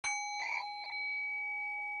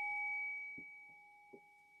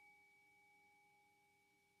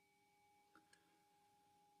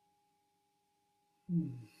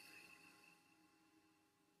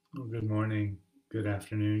Well, good morning, good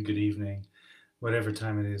afternoon, good evening, whatever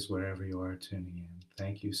time it is, wherever you are tuning in.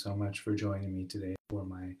 Thank you so much for joining me today for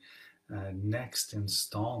my next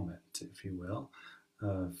installment, if you will,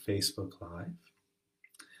 of Facebook Live.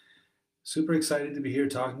 Super excited to be here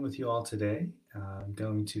talking with you all today. I'm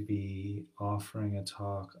going to be offering a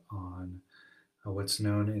talk on what's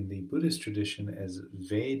known in the Buddhist tradition as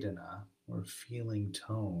Vedana, or feeling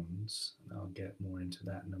tones. And I'll get more into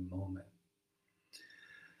that in a moment.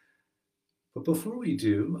 But before we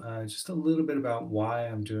do, just a little bit about why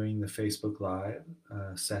I'm doing the Facebook Live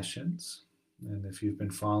sessions. And if you've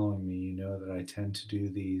been following me, you know that I tend to do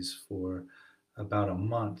these for about a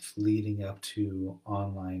month leading up to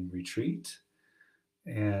online retreat.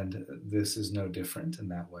 And this is no different in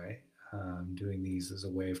that way. I'm doing these as a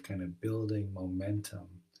way of kind of building momentum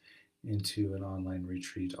into an online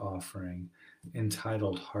retreat offering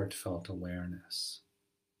entitled Heartfelt Awareness.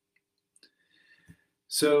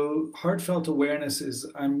 So, heartfelt awareness is,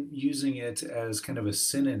 I'm using it as kind of a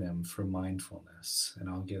synonym for mindfulness, and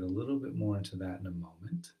I'll get a little bit more into that in a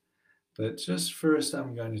moment. But just first,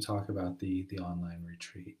 I'm going to talk about the online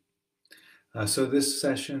retreat. So, these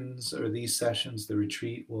sessions, the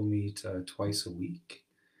retreat will meet twice a week,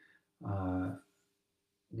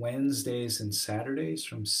 Wednesdays and Saturdays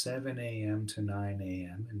from 7 a.m. to 9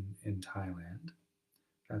 a.m. in Thailand.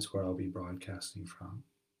 That's where I'll be broadcasting from.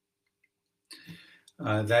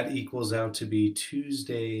 That equals out to be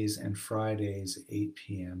Tuesdays and Fridays, 8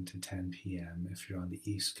 p.m. to 10 p.m. if you're on the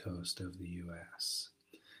East Coast of the US,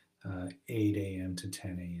 8 a.m. to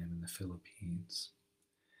 10 a.m. in the Philippines.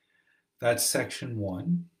 That's section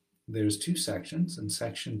one. There's two sections. In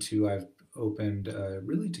section two, I've opened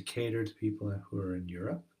really to cater to people who are in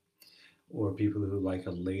Europe or people who like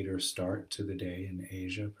a later start to the day in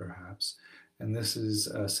Asia, perhaps. And this is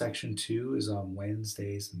section two is on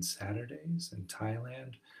Wednesdays and Saturdays in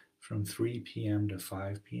Thailand from 3 p.m. to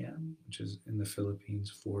 5 p.m., which is in the Philippines,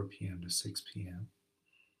 4 p.m. to 6 p.m.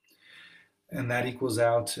 And that equals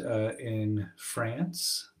out in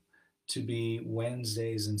France to be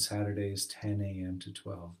Wednesdays and Saturdays, 10 a.m. to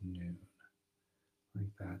 12 noon,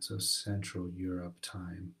 like that. So Central Europe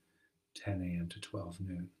time, 10 a.m. to 12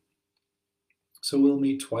 noon. So we'll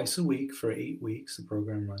meet twice a week for 8 weeks. The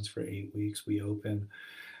program runs for 8 weeks. We open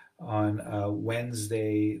on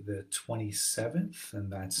Wednesday the 27th,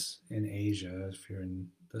 and that's in Asia. If you're in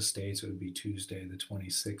the States, it would be Tuesday the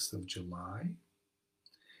 26th of July.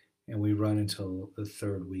 And we run until the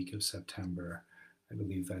third week of September. I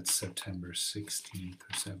believe that's September 16th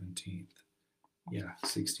or 17th. Yeah,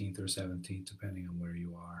 16th or 17th, depending on where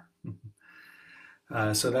you are.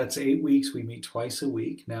 So that's 8 weeks. We meet twice a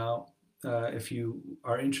week. Now, if you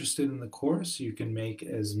are interested in the course, you can make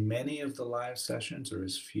as many of the live sessions or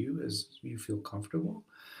as few as you feel comfortable.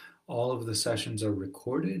 All of the sessions are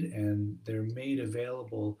recorded and they're made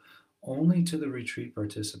available only to the retreat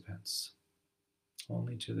participants.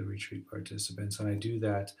 Only to the retreat participants. And I do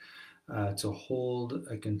that to hold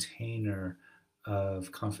a container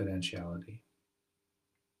of confidentiality.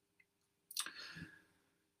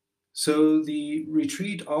 So the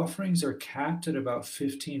retreat offerings are capped at about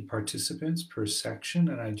 15 participants per section,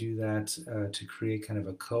 and I do that to create kind of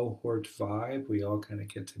a cohort vibe. We all kind of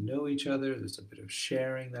get to know each other. There's a bit of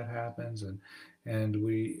sharing that happens, and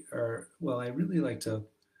we are, well, I really like to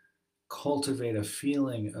cultivate a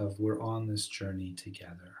feeling of we're on this journey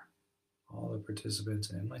together. All the participants,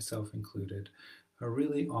 and myself included, are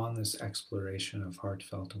really on this exploration of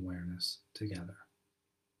heartfelt awareness together.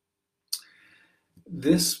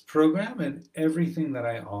 This program and everything that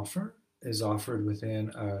I offer is offered within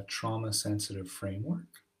a trauma-sensitive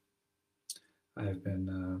framework. I've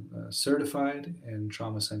been certified in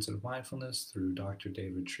trauma-sensitive mindfulness through Dr.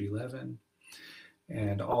 David Treleaven,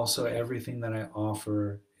 and also everything that I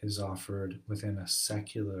offer is offered within a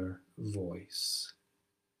secular voice.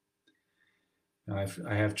 Now,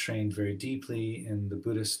 I have trained very deeply in the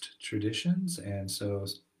Buddhist traditions, and so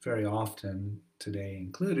very often, today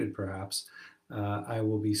included perhaps, I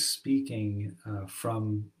will be speaking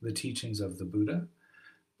from the teachings of the Buddha.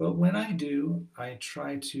 But when I do, I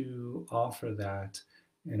try to offer that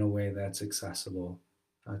in a way that's accessible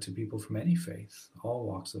to people from any faith, all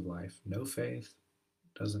walks of life. No faith,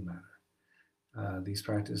 doesn't matter. These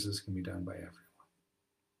practices can be done by everyone.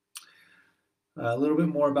 A little bit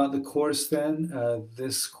more about the course then.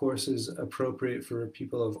 This course is appropriate for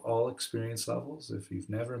people of all experience levels. If you've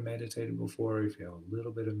never meditated before, if you have a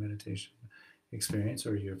little bit of meditation experience,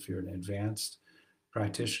 or if you're an advanced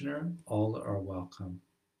practitioner, all are welcome,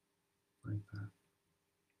 like that.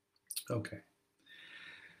 Okay.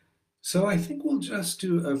 So I think we'll just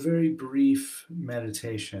do a very brief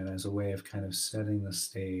meditation as a way of kind of setting the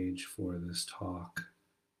stage for this talk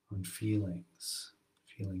on feelings,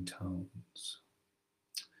 feeling tones.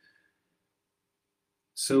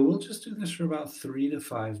 So we'll just do this for about 3 to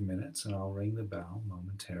 5 minutes, and I'll ring the bell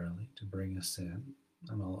momentarily to bring us in,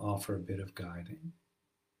 and I'll offer a bit of guiding.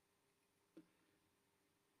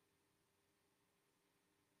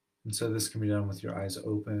 And so this can be done with your eyes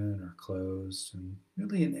open or closed, and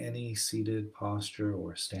really in any seated posture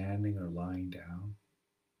or standing or lying down.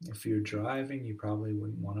 If you're driving, you probably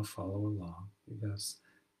wouldn't want to follow along because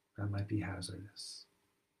that might be hazardous.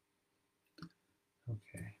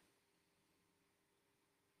 Okay.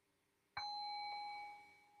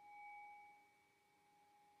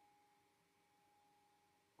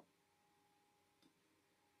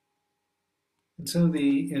 And so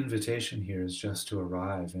the invitation here is just to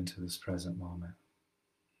arrive into this present moment.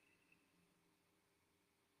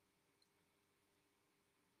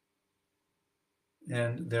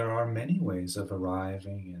 And there are many ways of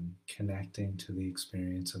arriving and connecting to the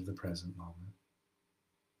experience of the present moment.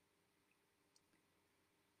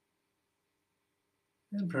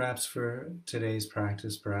 And perhaps for today's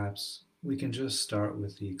practice, perhaps we can just start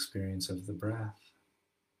with the experience of the breath.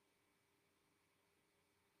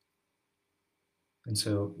 And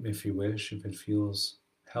so, if you wish, if it feels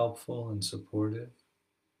helpful and supportive,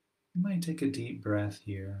 you might take a deep breath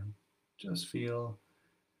here. Just feel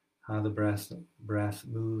how the breath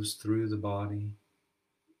moves through the body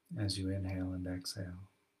as you inhale and exhale.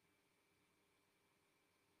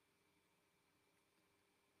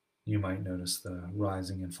 You might notice the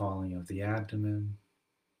rising and falling of the abdomen,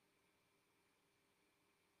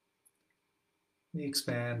 the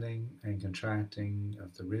expanding and contracting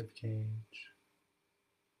of the rib cage,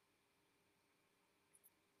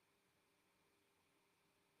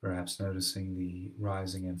 perhaps noticing the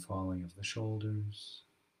rising and falling of the shoulders,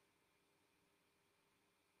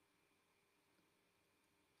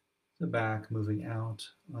 the back moving out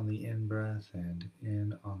on the in-breath and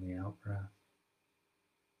in on the out-breath.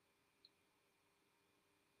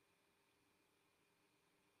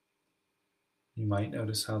 You might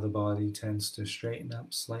notice how the body tends to straighten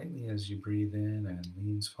up slightly as you breathe in and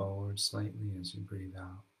leans forward slightly as you breathe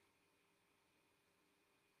out.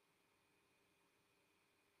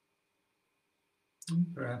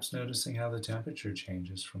 Perhaps noticing how the temperature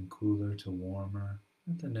changes from cooler to warmer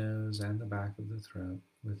at the nose and the back of the throat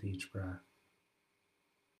with each breath.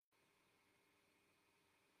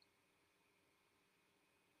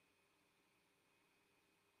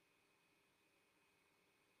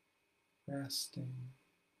 Resting,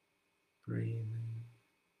 breathing.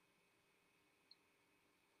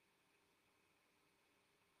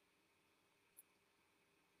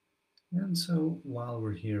 And so while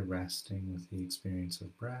we're here resting with the experience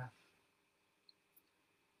of breath,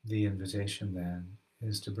 the invitation then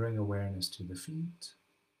is to bring awareness to the feet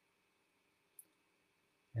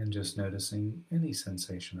and just noticing any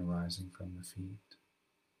sensation arising from the feet.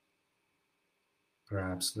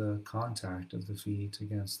 Perhaps the contact of the feet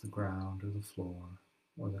against the ground or the floor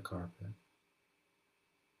or the carpet.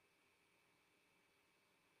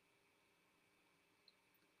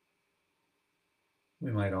 We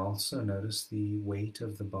might also notice the weight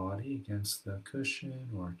of the body against the cushion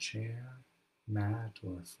or chair, mat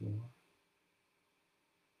or floor.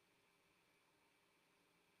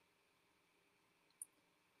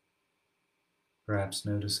 Perhaps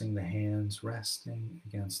noticing the hands resting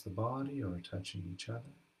against the body or touching each other.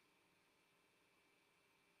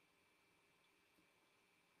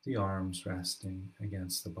 The arms resting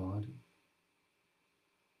against the body.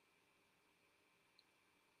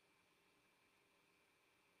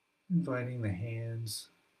 Inviting the hands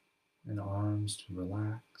and arms to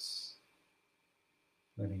relax,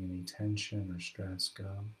 letting any tension or stress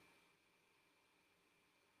go.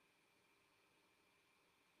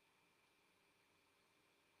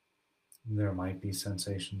 There might be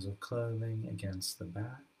sensations of clothing against the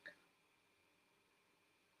back.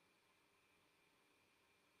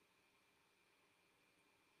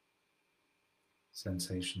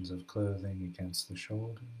 Sensations of clothing against the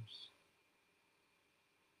shoulders.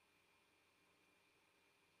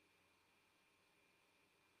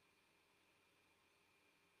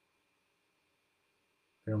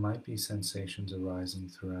 There might be sensations arising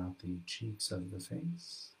throughout the cheeks of the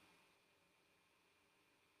face.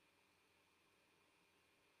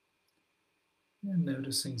 And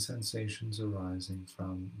noticing sensations arising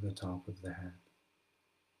from the top of the head.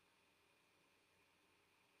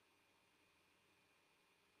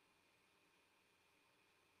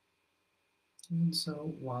 And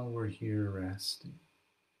so while we're here resting,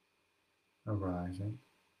 arriving,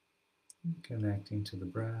 connecting to the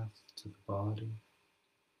breath, to the body.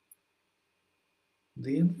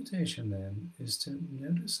 The invitation then is to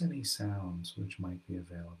notice any sounds which might be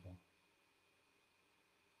available.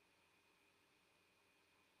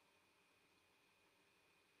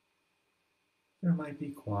 There might be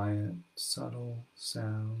quiet, subtle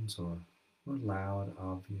sounds or loud,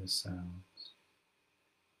 obvious sounds.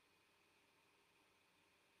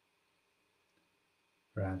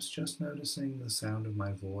 Perhaps just noticing the sound of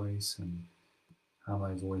my voice and how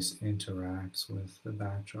my voice interacts with the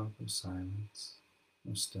backdrop of silence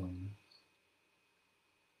or stillness.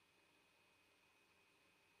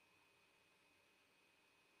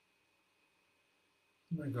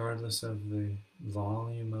 Regardless of the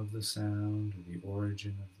volume of the sound or the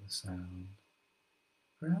origin of the sound,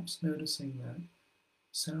 perhaps noticing that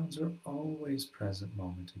sounds are always present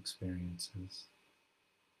moment experiences.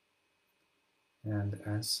 And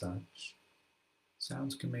as such,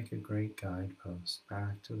 sounds can make a great guidepost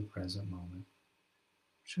back to the present moment,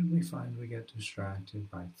 should we find we get distracted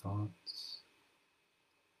by thoughts.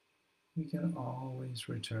 We can always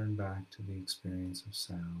return back to the experience of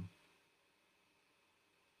sound.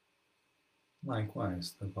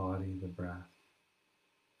 Likewise, the body, the breath,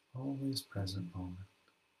 always present moment.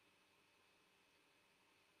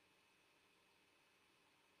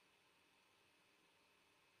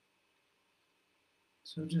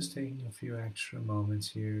 So just taking a few extra moments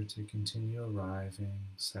here to continue arriving,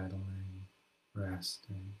 settling,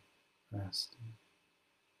 resting, resting.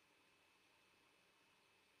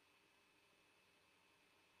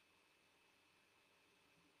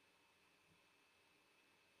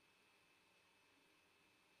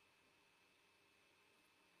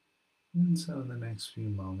 And so in the next few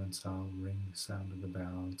moments, I'll ring the sound of the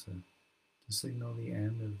bell to signal the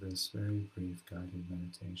end of this very brief guided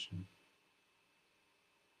meditation.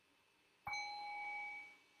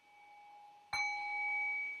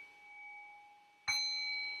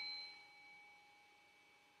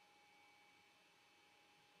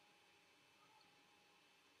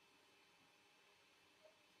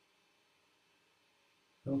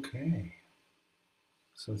 Okay,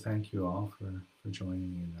 so thank you all for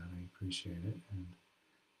joining me in that. I appreciate it, and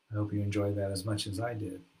I hope you enjoyed that as much as I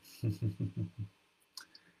did.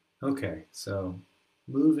 Okay, so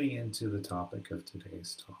moving into the topic of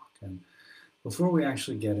today's talk. And before we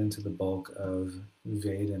actually get into the bulk of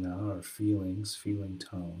Vedana, or feelings, feeling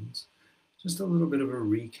tones, just a little bit of a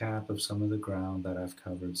recap of some of the ground that I've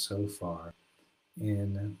covered so far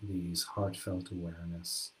in these heartfelt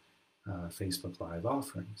awareness Facebook Live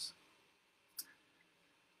offerings.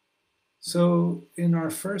 So, in our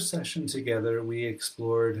first session together, we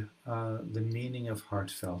explored the meaning of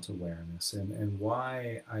heartfelt awareness and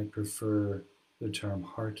why I prefer the term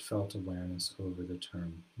heartfelt awareness over the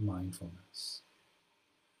term mindfulness.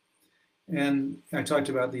 And I talked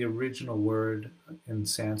about the original word in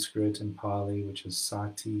Sanskrit and Pali, which is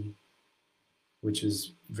sati, which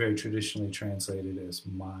is very traditionally translated as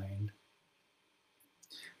mind.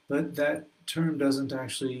 But that term doesn't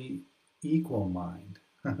actually equal mind.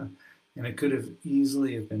 And it could have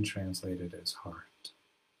easily have been translated as heart.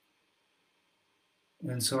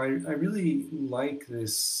 And so I really like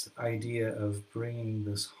this idea of bringing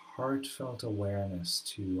this heartfelt awareness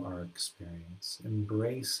to our experience,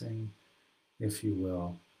 embracing, if you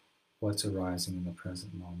will, what's arising in the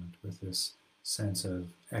present moment with this sense of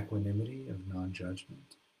equanimity, of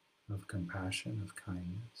non-judgment, of compassion, of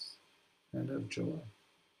kindness, and of joy.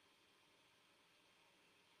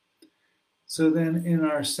 So then in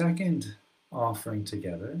our second offering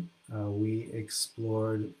together, we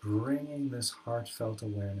explored bringing this heartfelt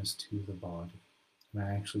awareness to the body. And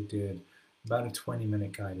I actually did about a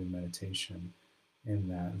 20-minute guided meditation in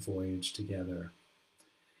that voyage together.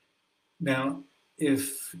 Now,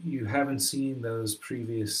 if you haven't seen those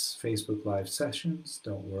previous Facebook Live sessions,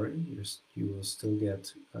 don't worry, you will still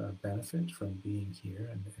get benefit from being here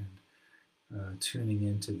and tuning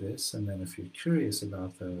into this. And then if you're curious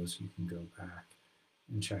about those, you can go back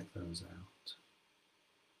and check those out.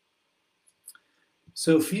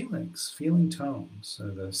 So feelings, feeling tones. So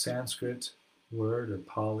the Sanskrit word or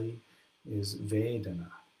Pali is Vedana.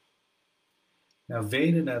 Now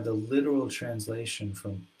Vedana, the literal translation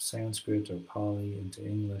from Sanskrit or Pali into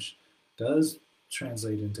English, does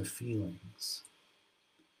translate into feelings.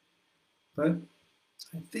 But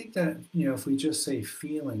I think that, if we just say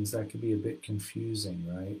feelings, that could be a bit confusing,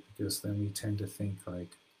 right? Because then we tend to think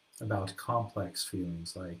about complex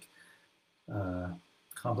feelings, like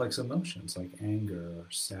complex emotions like anger or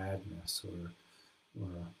sadness or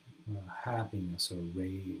happiness or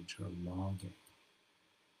rage or longing.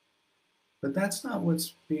 But that's not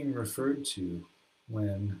what's being referred to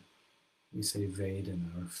when we say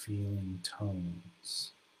Vedana, or feeling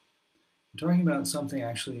tones. We're talking about something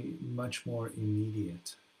actually much more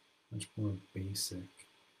immediate, much more basic.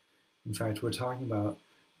 In fact, we're talking about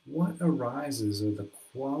what arises, or the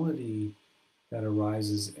quality that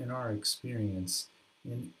arises in our experience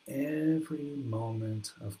in every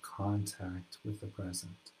moment of contact with the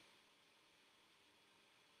present.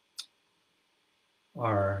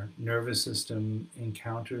 Our nervous system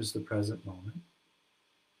encounters the present moment,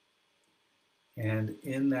 and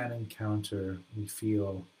in that encounter, we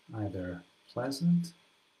feel either pleasant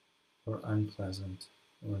or unpleasant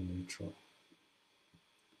or neutral.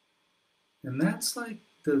 And that's like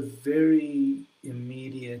the very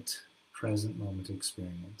immediate present moment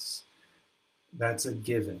experience. That's a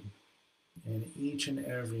given. In each and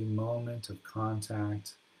every moment of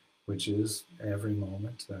contact, which is every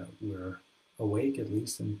moment that we're awake, at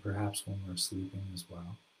least, and perhaps when we're sleeping as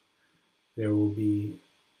well, there will be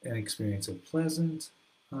an experience of pleasant,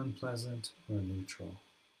 unpleasant, or neutral.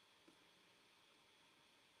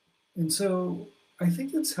 And so I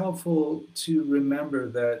think it's helpful to remember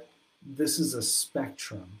that this is a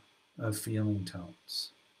spectrum of feeling tones.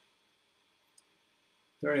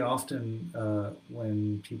 Very often,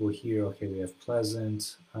 when people hear, okay, we have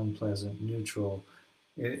pleasant, unpleasant, neutral,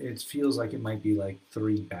 it feels like it might be like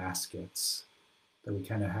three baskets that we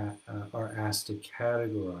kind of are asked to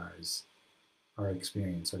categorize our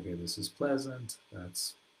experience. Okay, this is pleasant,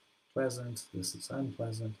 that's pleasant, this is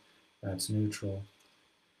unpleasant, that's neutral.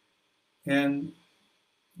 And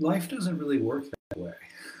life doesn't really work that way,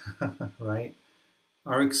 right?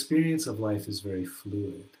 Our experience of life is very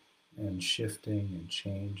fluid and shifting and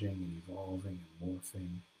changing and evolving and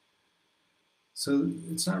morphing. So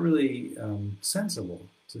it's not really sensible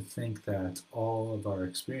to think that all of our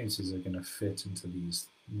experiences are going to fit into these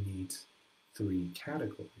neat three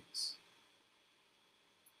categories.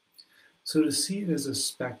 So to see it as a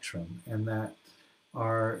spectrum, and that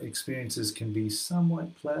our experiences can be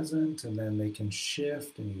somewhat pleasant, and then they can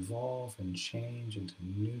shift and evolve and change into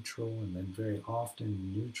neutral, and then very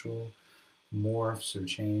often neutral morphs or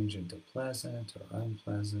change into pleasant or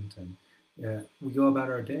unpleasant, and we go about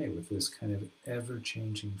our day with this kind of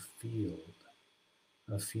ever-changing field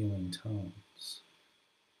of feeling tones.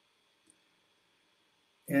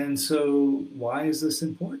 And so why is this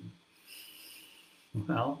important?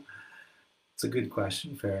 Well, it's a good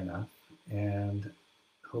question, fair enough, and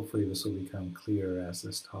hopefully this will become clearer as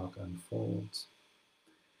this talk unfolds.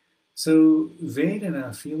 So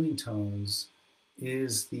Vedana, feeling tones,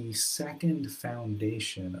 is the second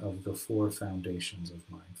foundation of the four foundations of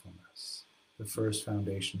mindfulness. The first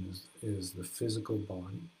foundation is the physical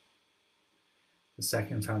body. The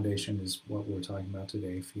second foundation is what we're talking about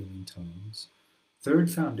today, feeling tones.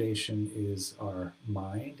 Third foundation is our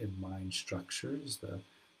mind and mind structures, the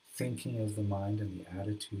thinking of the mind and the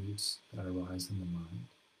attitudes that arise in the mind.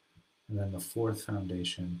 And then the fourth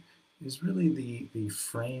foundation is really the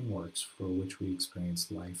frameworks for which we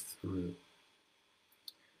experience life through.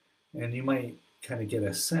 And you might kind of get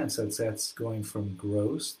a sense that that's going from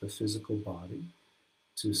gross, the physical body,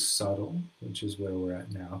 to subtle, which is where we're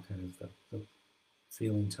at now, kind of the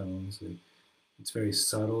feeling tones. It's very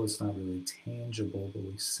subtle, it's not really tangible, but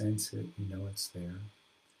we sense it, we know it's there.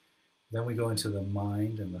 Then we go into the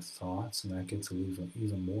mind and the thoughts, and that gets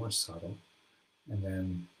even more subtle. And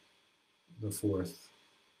then the fourth,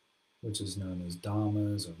 which is known as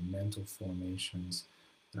dhammas or mental formations,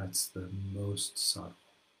 that's the most subtle.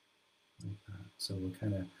 Like that. So we're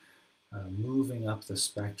kind of moving up the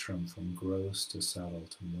spectrum from gross to subtle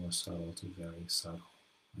to more subtle to very subtle.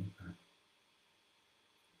 Like that.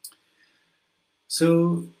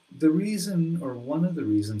 So the reason, or one of the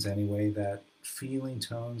reasons anyway, that feeling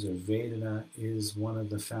tones or Vedana is one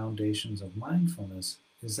of the foundations of mindfulness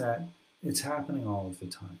is that it's happening all of the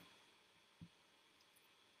time.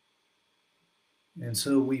 And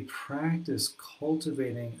so we practice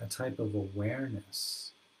cultivating a type of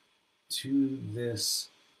awareness to this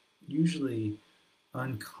usually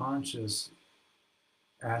unconscious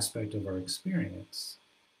aspect of our experience.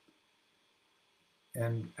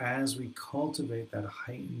 And as we cultivate that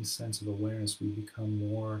heightened sense of awareness, we become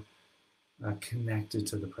more connected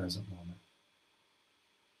to the present moment.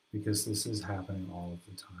 Because this is happening all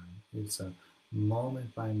of the time. It's a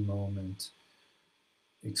moment by moment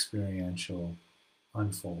experiential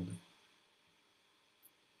unfolding.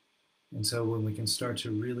 And so when we can start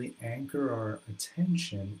to really anchor our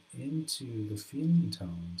attention into the feeling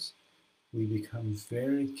tones, we become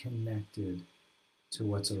very connected to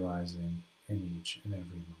what's arising in each and every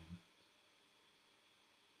moment.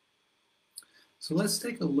 So let's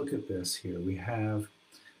take a look at this here. We have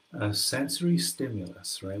A sensory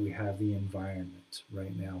stimulus, right? We have the environment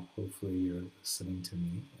right now. Hopefully you're listening to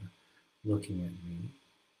me, looking at me.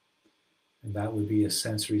 And that would be a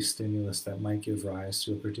sensory stimulus that might give rise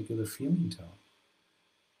to a particular feeling tone.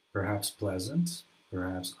 Perhaps pleasant,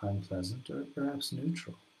 perhaps unpleasant, or perhaps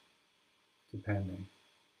neutral, depending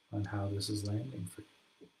on how this is landing for you.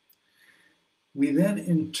 We then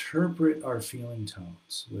interpret our feeling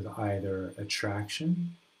tones with either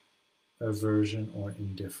attraction, aversion, or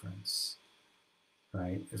indifference,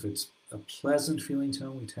 right? If it's a pleasant feeling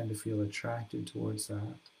tone, we tend to feel attracted towards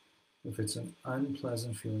that. If it's an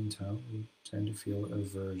unpleasant feeling tone, we tend to feel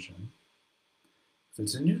aversion. If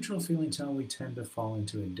it's a neutral feeling tone, we tend to fall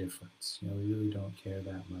into indifference. We really don't care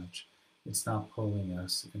that much. It's not pulling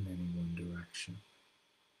us in any one direction.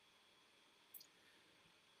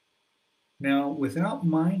 Now, without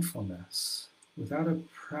mindfulness, without a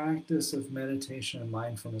practice of meditation and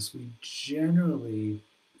mindfulness, we generally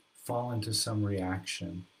fall into some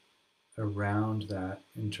reaction around that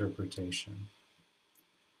interpretation.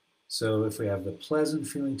 So if we have the pleasant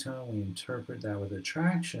feeling tone, we interpret that with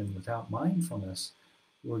attraction. Without mindfulness,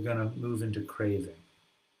 we're going to move into craving.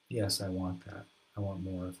 Yes, I want that. I want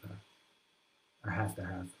more of that. I have to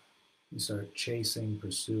have that. We start chasing,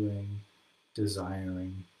 pursuing,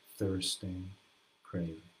 desiring, thirsting,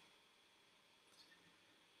 craving.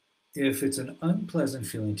 If it's an unpleasant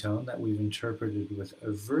feeling tone that we've interpreted with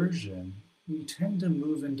aversion, we tend to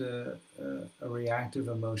move into a reactive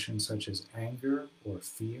emotion such as anger or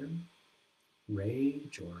fear,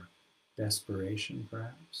 rage or desperation,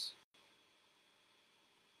 perhaps.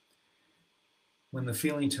 When the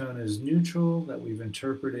feeling tone is neutral, that we've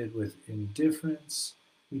interpreted with indifference,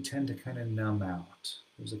 we tend to kind of numb out.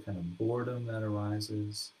 There's a kind of boredom that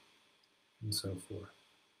arises, and so forth.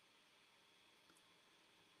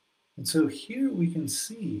 And so here we can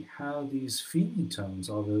see how these feeling tones,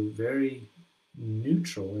 although very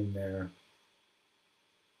neutral in their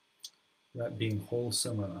being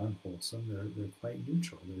wholesome or unwholesome, they're quite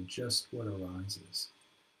neutral. They're just what arises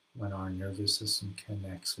when our nervous system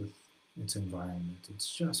connects with its environment. It's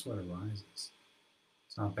just what arises.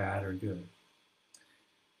 It's not bad or good.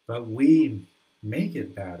 But we make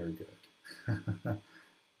it bad or good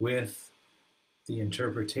with the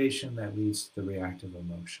interpretation that leads to the reactive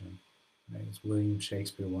emotion. Right? As William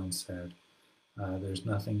Shakespeare once said, there's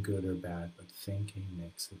nothing good or bad, but thinking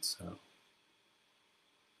makes it so.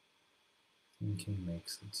 Thinking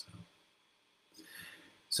makes it so.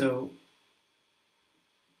 So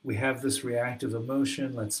we have this reactive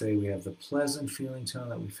emotion. Let's say we have the pleasant feeling tone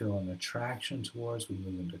that we feel an attraction towards. We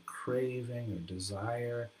move into craving or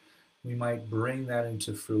desire. We might bring that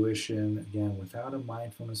into fruition. Again, without a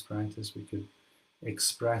mindfulness practice, we could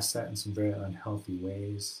express that in some very unhealthy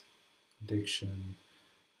ways. Addiction,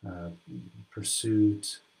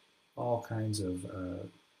 pursuit, all kinds of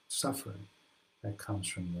suffering that comes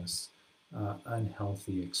from this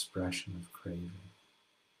unhealthy expression of craving.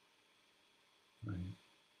 Right?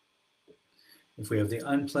 If we have the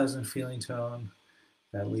unpleasant feeling tone,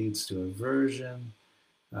 that leads to aversion,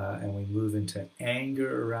 and we move into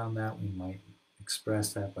anger around that. We might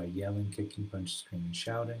express that by yelling, kicking, punching, screaming,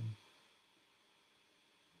 shouting.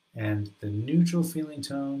 And the neutral feeling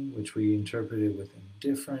tone, which we interpreted with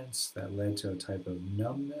indifference, that led to a type of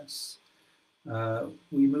numbness,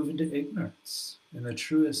 we move into ignorance in the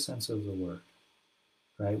truest sense of the word,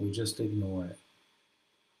 right? We just ignore it.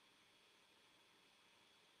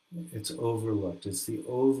 It's overlooked. It's the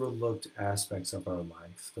overlooked aspects of our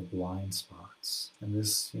life, the blind spots. And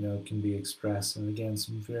this, can be expressed in, again,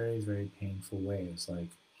 some very, very painful ways, like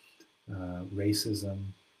racism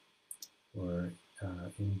or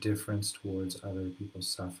indifference towards other people's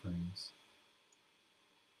sufferings.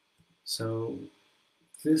 So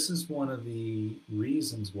this is one of the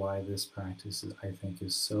reasons why this practice, I think,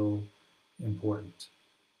 is so important.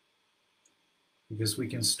 Because we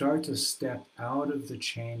can start to step out of the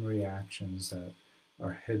chain reactions that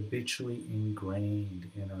are habitually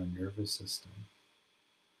ingrained in our nervous system.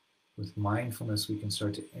 With mindfulness, we can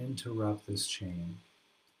start to interrupt this chain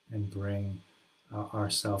and bring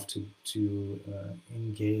ourselves to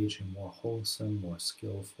engage in more wholesome, more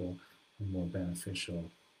skillful, and more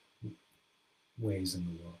beneficial ways in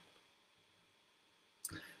the world.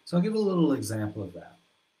 So I'll give a little example of that.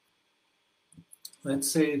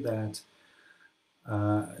 Let's say that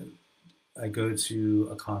I go to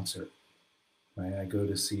a concert, right? I go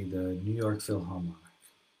to see the New York Philharmonic,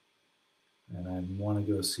 and I want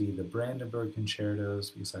to go see the Brandenburg Concertos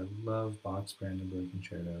because I love Bach's Brandenburg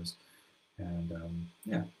Concertos. And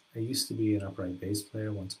I used to be an upright bass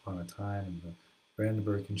player once upon a time, and the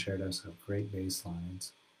Brandenburg Concertos have great bass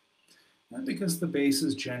lines. And because the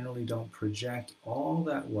basses generally don't project all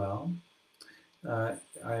that well,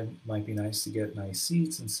 I might be nice to get nice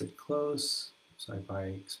seats and sit close. So I buy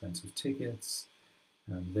expensive tickets.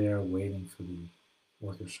 And I'm there waiting for the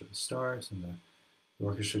orchestra to start, and the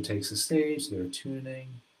orchestra takes the stage. They're tuning.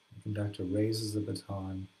 The conductor raises the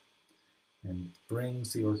baton and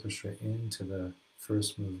brings the orchestra into the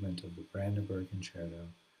first movement of the Brandenburg Concerto.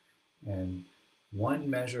 And one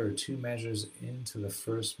measure or two measures into the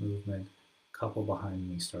first movement, a couple behind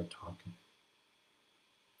me start talking.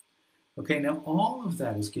 Okay, now all of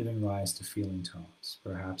that is giving rise to feeling tones.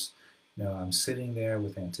 Perhaps, I'm sitting there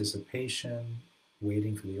with anticipation,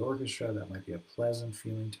 waiting for the orchestra. That might be a pleasant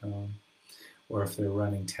feeling tone. Or if they're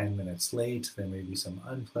running 10 minutes late, there may be some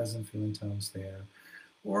unpleasant feeling tones there.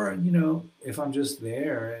 Or, if I'm just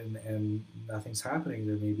there and nothing's happening,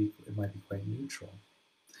 it might be quite neutral.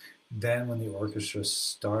 Then when the orchestra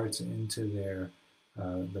starts into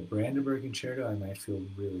the Brandenburg Concerto, I might feel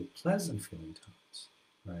really pleasant feeling tones,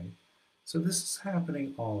 right? So this is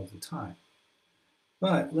happening all of the time.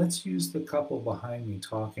 But let's use the couple behind me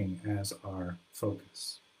talking as our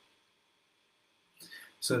focus.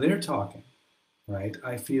 So they're talking, right?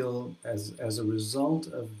 I feel as a result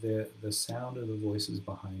of the sound of the voices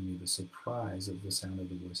behind me, the surprise of the sound of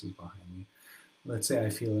the voices behind me, let's say I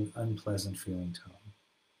feel an unpleasant feeling tone.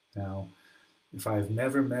 Now, if I've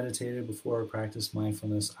never meditated before or practiced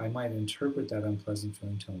mindfulness, I might interpret that unpleasant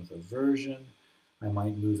feeling tone with aversion. I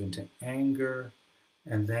might move into anger,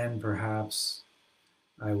 and then perhaps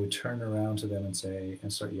I would turn around to them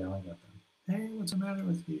and start yelling at them. Hey, what's the matter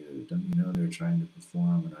with you? Don't you know they're trying to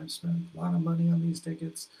perform and I've spent a lot of money on these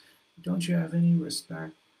tickets? Don't you have any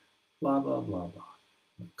respect? Blah, blah, blah, blah.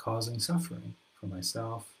 Causing suffering for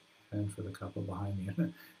myself and for the couple behind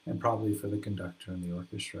me, and probably for the conductor and the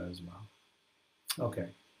orchestra as well. Okay,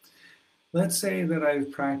 let's say that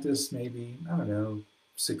I've practiced maybe,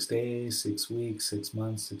 6 days, 6 weeks, 6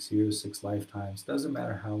 months, 6 years, 6 lifetimes, doesn't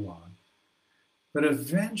matter how long. But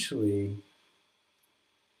eventually,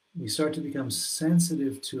 we start to become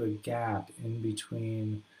sensitive to a gap in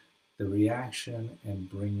between the reaction and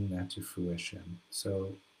bringing that to fruition.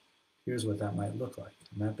 So here's what that might look like.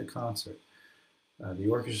 I'm at the concert. The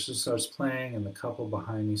orchestra starts playing and the couple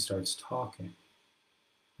behind me starts talking.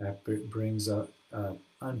 That brings up an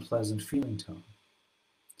unpleasant feeling tone.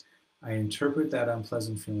 I interpret that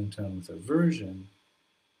unpleasant feeling tone with aversion,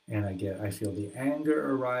 and I feel the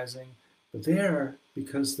anger arising. But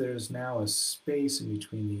because there's now a space in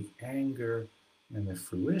between the anger and the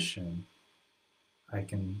fruition, I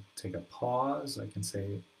can take a pause. I can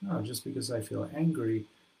say, no, just because I feel angry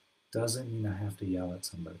doesn't mean I have to yell at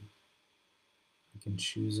somebody. I can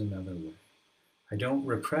choose another way. I don't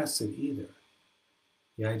repress it either.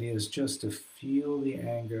 The idea is just to feel the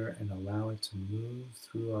anger and allow it to move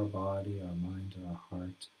through our body, our mind, and our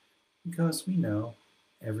heart, because we know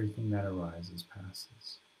everything that arises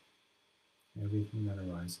passes. Everything that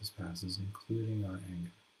arises passes, including our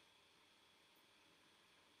anger.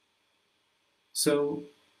 So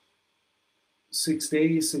 6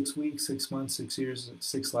 days, 6 weeks, 6 months, 6 years,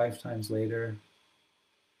 6 lifetimes later,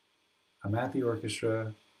 I'm at the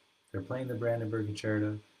orchestra. They're playing the Brandenburg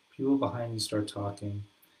Concerto. People behind me start talking.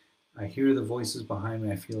 I hear the voices behind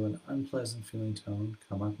me. I feel an unpleasant feeling tone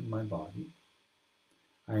come up in my body.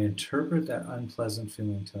 I interpret that unpleasant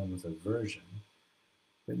feeling tone with aversion.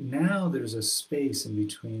 But now there's a space in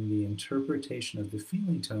between the interpretation of the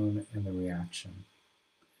feeling tone and the reaction.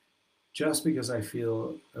 Just because I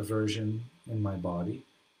feel aversion in my body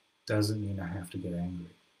doesn't mean I have to get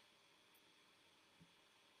angry.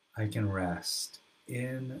 I can rest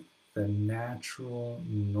in the natural,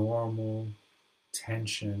 normal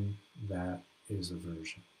tension that is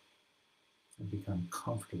aversion and become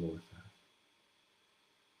comfortable with that.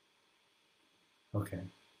 Okay.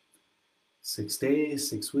 6 days,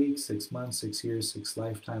 6 weeks, 6 months, 6 years, 6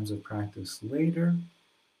 lifetimes of practice later,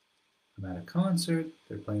 I'm at a concert.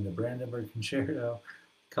 They're playing the Brandenburg Concerto.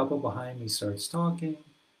 A couple behind me starts talking.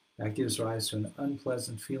 That gives rise to an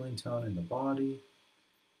unpleasant feeling tone in the body.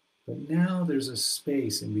 But now there's a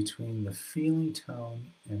space in between the feeling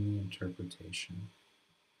tone and the interpretation.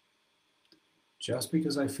 Just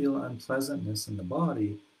because I feel unpleasantness in the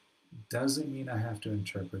body doesn't mean I have to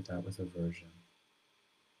interpret that with aversion.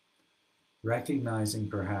 Recognizing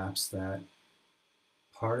perhaps that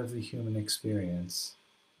part of the human experience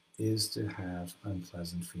is to have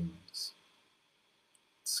unpleasant feelings.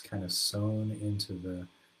 It's kind of sewn into the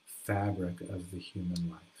fabric of the human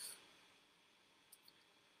life.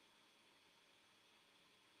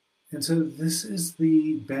 And so this is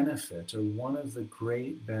the benefit, or one of the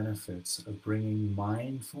great benefits of bringing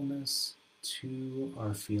mindfulness to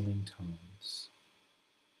our feeling tones.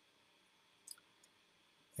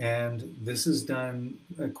 And this is done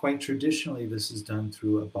quite traditionally, this is done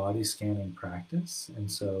through a body scanning practice. And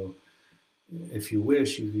so, if you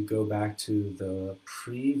wish, you could go back to the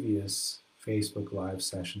previous Facebook Live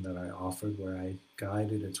session that I offered where I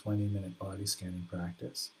guided a 20-minute body scanning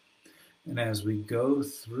practice. And as we go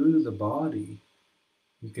through the body,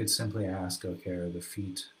 you could simply ask, okay, are the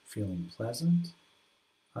feet feeling pleasant,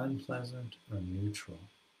 unpleasant, or neutral?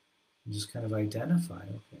 And just kind of identify,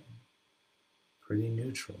 okay, pretty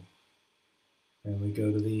neutral. And we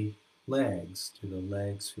go to the legs. Do the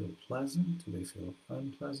legs feel pleasant? Do they feel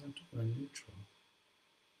unpleasant or neutral?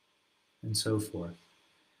 And so forth.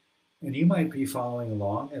 And you might be following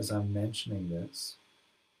along as I'm mentioning this,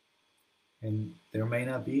 and there may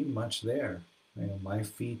not be much there. You know, my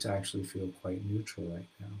feet actually feel quite neutral right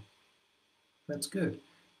now. That's good.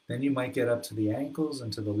 Then you might get up to the ankles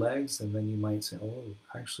and to the legs, and then you might say, oh,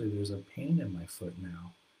 actually there's a pain in my foot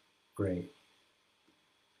now. Great.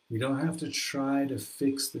 We don't have to try to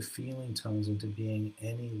fix the feeling tones into being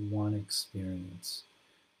any one experience,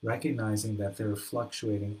 recognizing that they're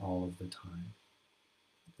fluctuating all of the time.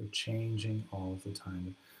 They're changing all of the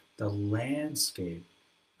time. The landscape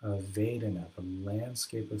of Vedana, the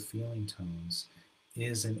landscape of feeling tones,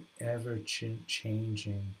 is an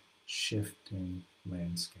ever-changing, shifting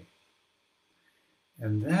landscape.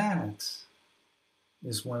 And that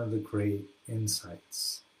is one of the great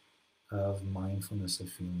insights of mindfulness of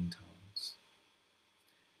feeling tones.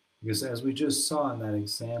 Because as we just saw in that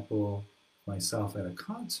example, myself at a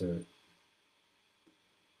concert,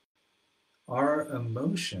 our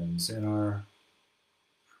emotions and our,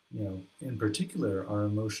 in particular, our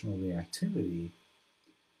emotional reactivity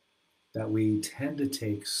that we tend to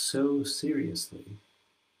take so seriously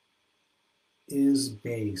is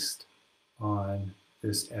based on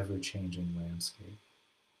this ever-changing landscape.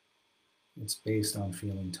 It's based on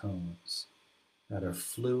feeling tones that are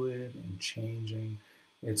fluid and changing.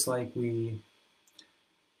 It's like we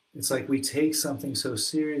take something so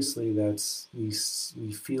seriously that we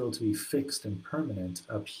feel to be fixed and permanent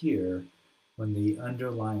up here, when the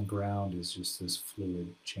underlying ground is just this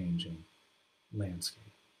fluid, changing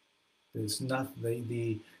landscape. There's not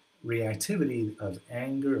the reactivity of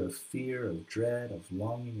anger, of fear, of dread, of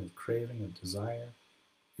longing, of craving, of desire.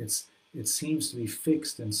 It seems to be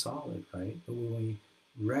fixed and solid, right? But when we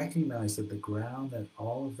recognize that the ground that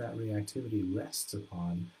all of that reactivity rests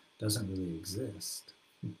upon doesn't really exist,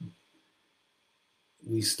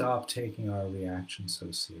 we stop taking our reaction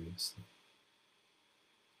so seriously.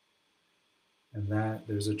 And that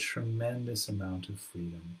there's a tremendous amount of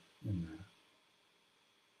freedom in that.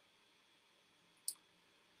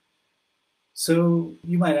 So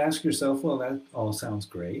you might ask yourself, well, that all sounds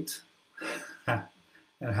great.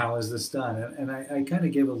 And how is this done? And I kind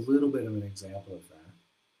of give a little bit of an example of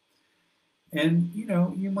that. And,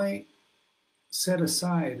 you might set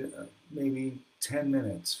aside maybe 10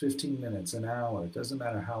 minutes, 15 minutes, an hour, it doesn't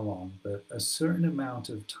matter how long, but a certain amount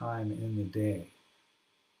of time in the day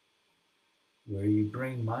where you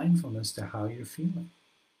bring mindfulness to how you're feeling.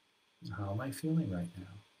 How am I feeling right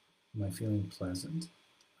now? Am I feeling pleasant,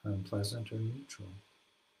 unpleasant, or neutral?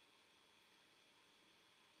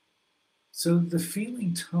 So the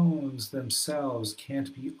feeling tones themselves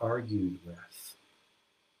can't be argued with,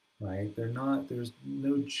 right? There's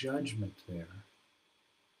no judgment there,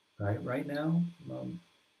 right? Right now,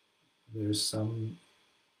 there's some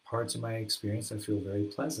parts of my experience that feel very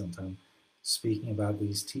pleasant. I'm speaking about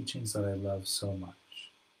these teachings that I love so much.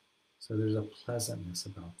 So there's a pleasantness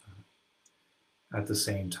about that. At the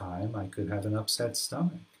same time, I could have an upset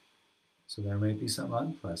stomach. So there may be some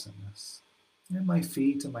unpleasantness. And my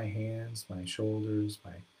feet and my hands, my shoulders,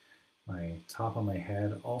 my top of my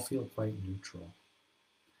head all feel quite neutral.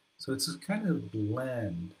 So it's a kind of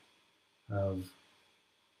blend of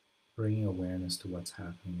bringing awareness to what's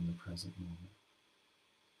happening in the present moment.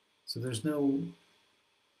 So there's no,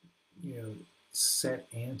 set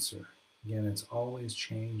answer. Again, it's always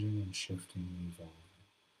changing and shifting and evolving.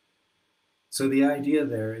 So the idea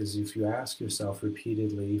there is, if you ask yourself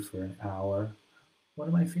repeatedly for an hour, what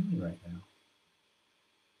am I feeling right now?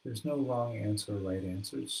 There's no wrong answer or right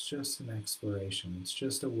answer. It's just an exploration. It's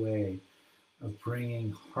just a way of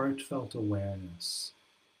bringing heartfelt awareness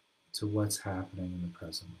to what's happening in the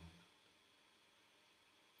present moment.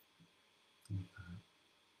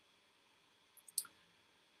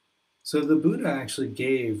 So the Buddha actually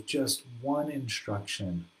gave just one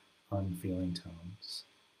instruction on feeling tones.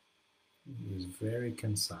 He was very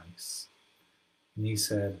concise. And he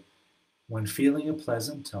said, when feeling a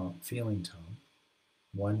pleasant feeling tone,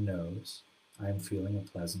 one knows I am feeling a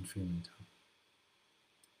pleasant feeling tone.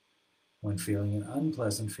 When feeling an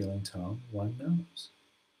unpleasant feeling tone, one knows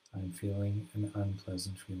I'm feeling an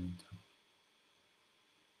unpleasant feeling tone.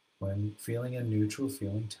 When feeling a neutral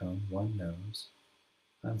feeling tone, one knows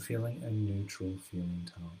I'm feeling a neutral feeling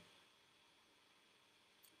tone.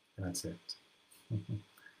 That's it.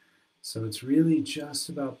 So it's really just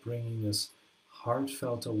about bringing this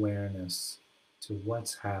heartfelt awareness to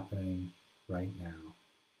what's happening right now,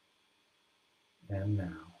 and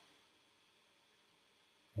now,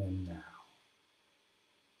 and now,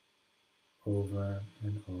 over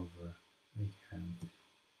and over again.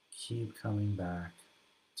 Keep coming back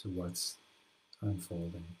to what's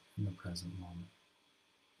unfolding in the present moment.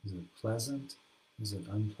 Is it pleasant? Is it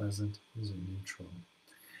unpleasant? Is it neutral?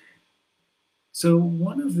 So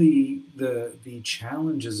one of the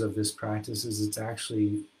challenges of this practice is it's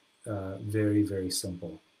actually very, very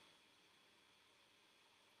simple.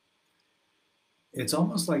 It's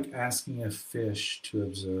almost like asking a fish to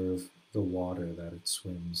observe the water that it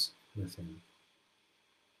swims within.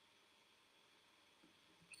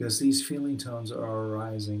 Because these feeling tones are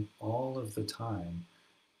arising all of the time,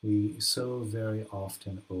 we so very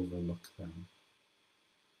often overlook them.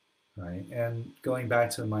 Right? And going back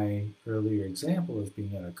to my earlier example of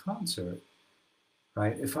being at a concert,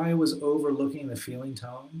 right? If I was overlooking the feeling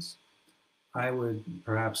tones, I would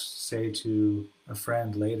perhaps say to a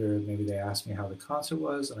friend later, maybe they asked me how the concert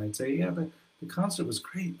was, and I'd say, yeah, the concert was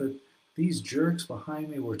great, but these jerks behind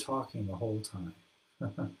me were talking the whole time.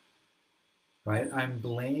 Right? I'm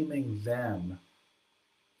blaming them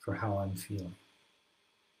for how I'm feeling.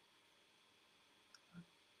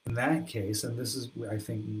 In that case, and this is, I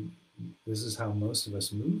think, this is how most of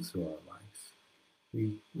us move through our life.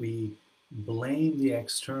 We blame the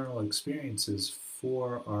external experiences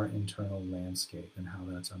for our internal landscape and how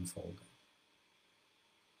that's unfolding.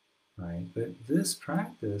 Right? But this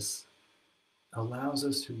practice allows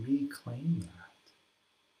us to reclaim that.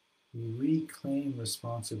 We reclaim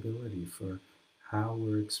responsibility for how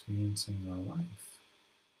we're experiencing our life.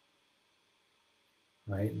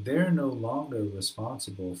 Right? They're no longer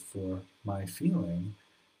responsible for my feeling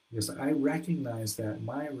because I recognize that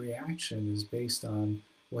my reaction is based on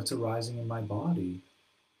what's arising in my body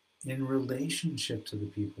in relationship to the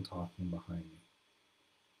people talking behind me.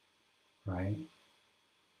 Right?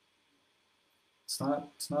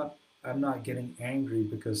 I'm not getting angry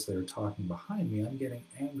because they're talking behind me. I'm getting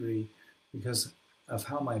angry because of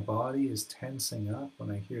how my body is tensing up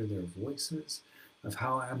when I hear their voices, of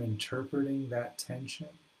how I'm interpreting that tension,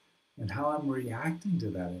 and how I'm reacting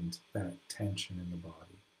to that tension in the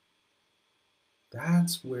body.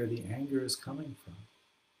 That's where the anger is coming from.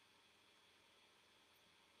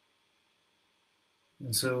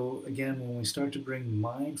 And so, again, when we start to bring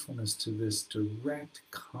mindfulness to this direct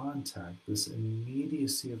contact, this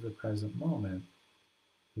immediacy of the present moment,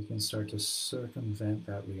 we can start to circumvent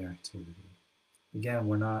that reactivity. Again,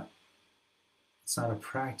 it's not a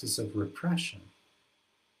practice of repression.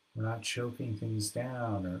 We're not choking things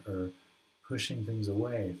down or pushing things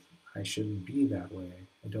away. I shouldn't be that way.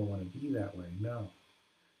 I don't want to be that way. No.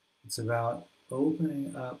 It's about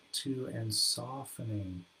opening up to and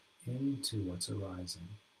softening into what's arising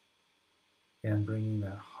and bringing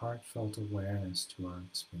that heartfelt awareness to our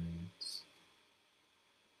experience.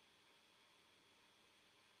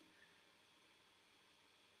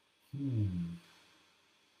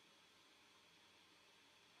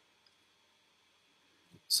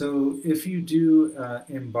 So if you do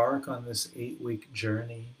embark on this 8-week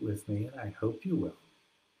journey with me, and I hope you will,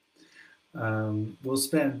 we'll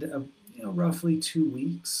spend roughly 2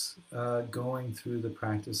 weeks going through the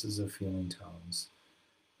practices of feeling tones.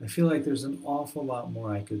 I feel like there's an awful lot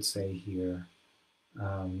more I could say here,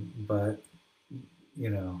 but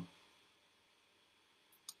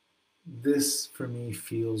this for me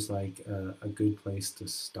feels like a good place to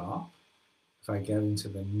stop. If I get into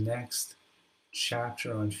the next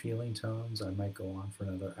chapter on feeling tones, I might go on for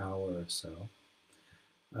another hour or so.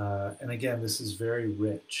 And again, this is very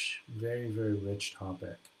rich, very, very rich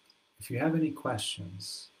topic. If you have any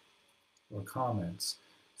questions or comments,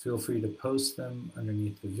 feel free to post them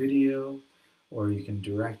underneath the video, or you can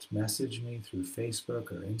direct message me through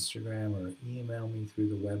Facebook or Instagram, or email me through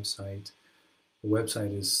the website. The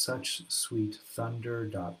website is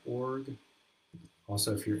suchsweetthunder.org.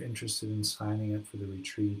 Also, if you're interested in signing up for the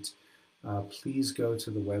retreat, please go to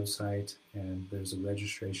the website, and there's a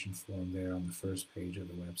registration form there on the first page of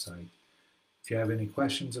the website. If you have any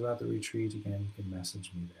questions about the retreat, again, you can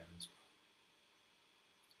message me there as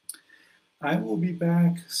well. I will be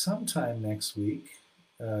back sometime next week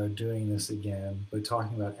doing this again, but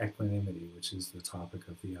talking about equanimity, which is the topic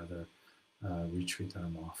of the other retreat that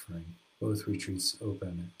I'm offering. Both retreats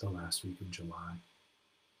open the last week of July.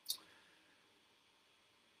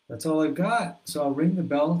 That's all I've got. So I'll ring the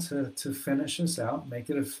bell to finish this out, make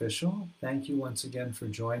it official. Thank you once again for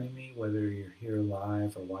joining me, whether you're here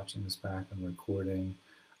live or watching this back on recording.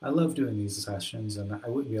 I love doing these sessions, and I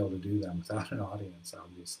wouldn't be able to do them without an audience,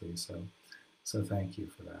 obviously. So thank you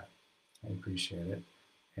for that. I appreciate it.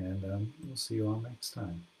 And we'll see you all next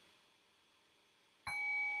time.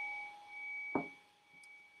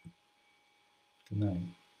 Good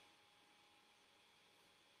night.